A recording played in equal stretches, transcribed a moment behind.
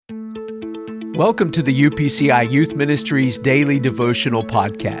Welcome to the UPCI Youth Ministries Daily Devotional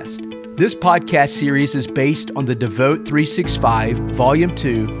Podcast. This podcast series is based on the Devote 365 Volume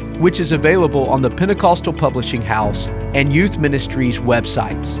 2, which is available on the Pentecostal Publishing House and Youth Ministries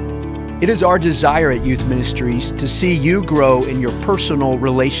websites. It is our desire at Youth Ministries to see you grow in your personal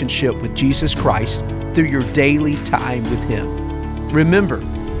relationship with Jesus Christ through your daily time with Him. Remember,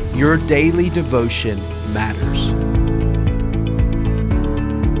 your daily devotion matters.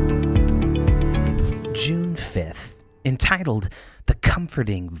 June 5th, entitled The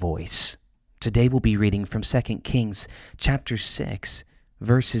Comforting Voice. Today we'll be reading from 2 Kings chapter 6,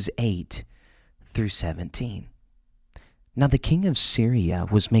 verses 8 through 17. Now the king of Syria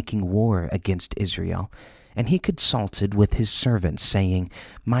was making war against Israel, and he consulted with his servants, saying,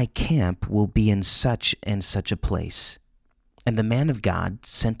 "My camp will be in such and such a place." And the man of God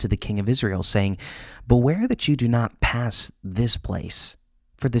sent to the king of Israel, saying, "Beware that you do not pass this place,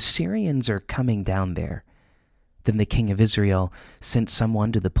 for the Syrians are coming down there." Then the king of Israel sent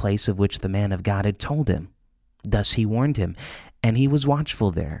someone to the place of which the man of God had told him. Thus he warned him, and he was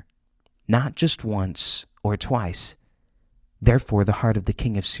watchful there, not just once or twice. Therefore the heart of the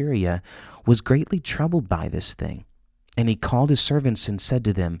king of Syria was greatly troubled by this thing. And he called his servants and said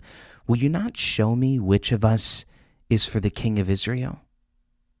to them, "Will you not show me which of us is for the king of Israel?"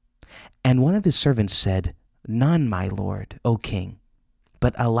 And one of his servants said, "None, my lord, O king.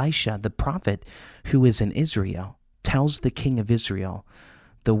 But Elisha, the prophet, who is in Israel, tells the king of Israel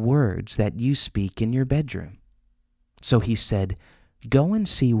the words that you speak in your bedroom." So he said, "Go and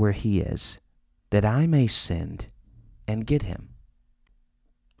see where he is, that I may send and get him."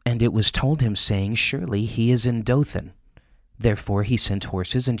 And it was told him, saying, "Surely he is in Dothan." Therefore he sent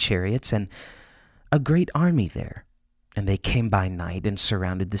horses and chariots and a great army there. And they came by night and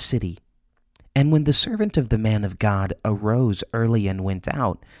surrounded the city. And when the servant of the man of God arose early and went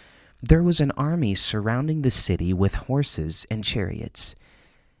out, there was an army surrounding the city with horses and chariots.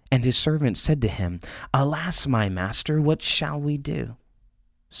 And his servant said to him, "Alas, my master, what shall we do?"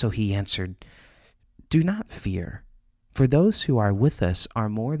 So he answered, "Do not fear, for those who are with us are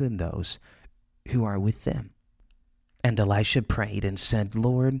more than those who are with them." And Elisha prayed and said,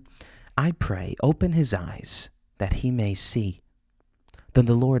 "Lord, I pray, open his eyes, that he may see." Then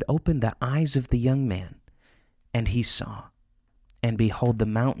the Lord opened the eyes of the young man, and he saw. And behold, the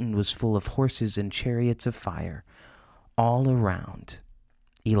mountain was full of horses and chariots of fire all around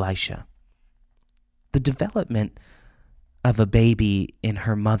Elisha. The development of a baby in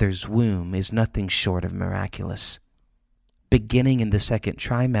her mother's womb is nothing short of miraculous. Beginning in the second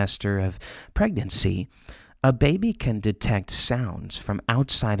trimester of pregnancy, a baby can detect sounds from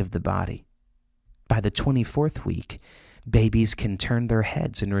outside of the body. By the 24th week, babies can turn their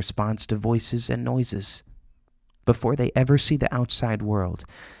heads in response to voices and noises. Before they ever see the outside world,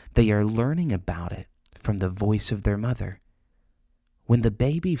 they are learning about it from the voice of their mother. When the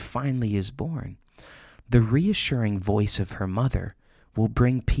baby finally is born, the reassuring voice of her mother will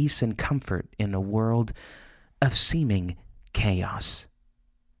bring peace and comfort in a world of seeming chaos.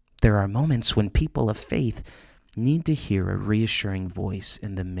 There are moments when people of faith need to hear a reassuring voice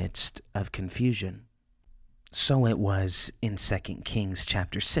in the midst of confusion. So it was in 2 Kings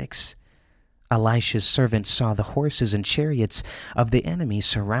chapter 6. Elisha's servant saw the horses and chariots of the enemy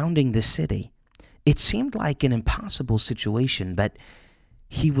surrounding the city. It seemed like an impossible situation, but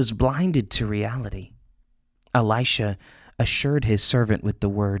he was blinded to reality. Elisha assured his servant with the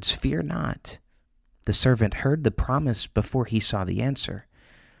words, "Fear not." The servant heard the promise before he saw the answer.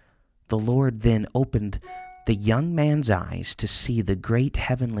 The Lord then opened the young man's eyes to see the great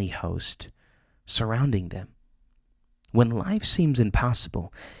heavenly host surrounding them. When life seems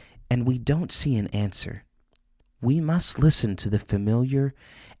impossible and we don't see an answer, we must listen to the familiar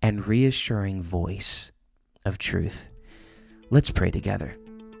and reassuring voice of truth. Let's pray together.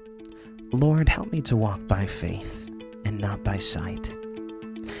 Lord, help me to walk by faith and not by sight.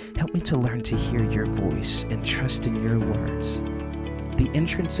 Help me to learn to hear your voice and trust in your words. The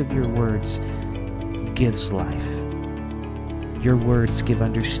entrance of your words gives life. Your words give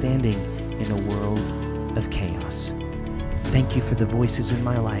understanding in a world of chaos. Thank you for the voices in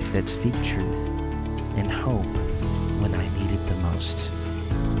my life that speak truth and hope when I need it the most.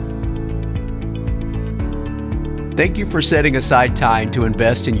 Thank you for setting aside time to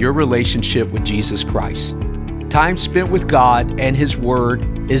invest in your relationship with Jesus Christ. Time spent with God and His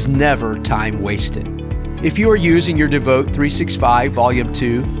Word is never time wasted. If you are using your Devote 365 Volume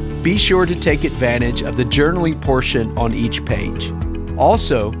 2, be sure to take advantage of the journaling portion on each page.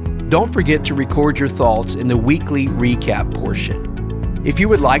 Also, don't forget to record your thoughts in the weekly recap portion. If you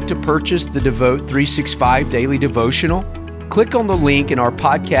would like to purchase the Devote 365 Daily Devotional, Click on the link in our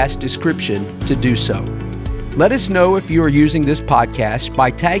podcast description to do so. Let us know if you are using this podcast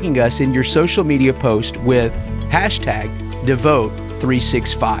by tagging us in your social media post with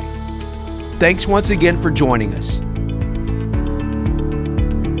 #Devote365. Thanks once again for joining us.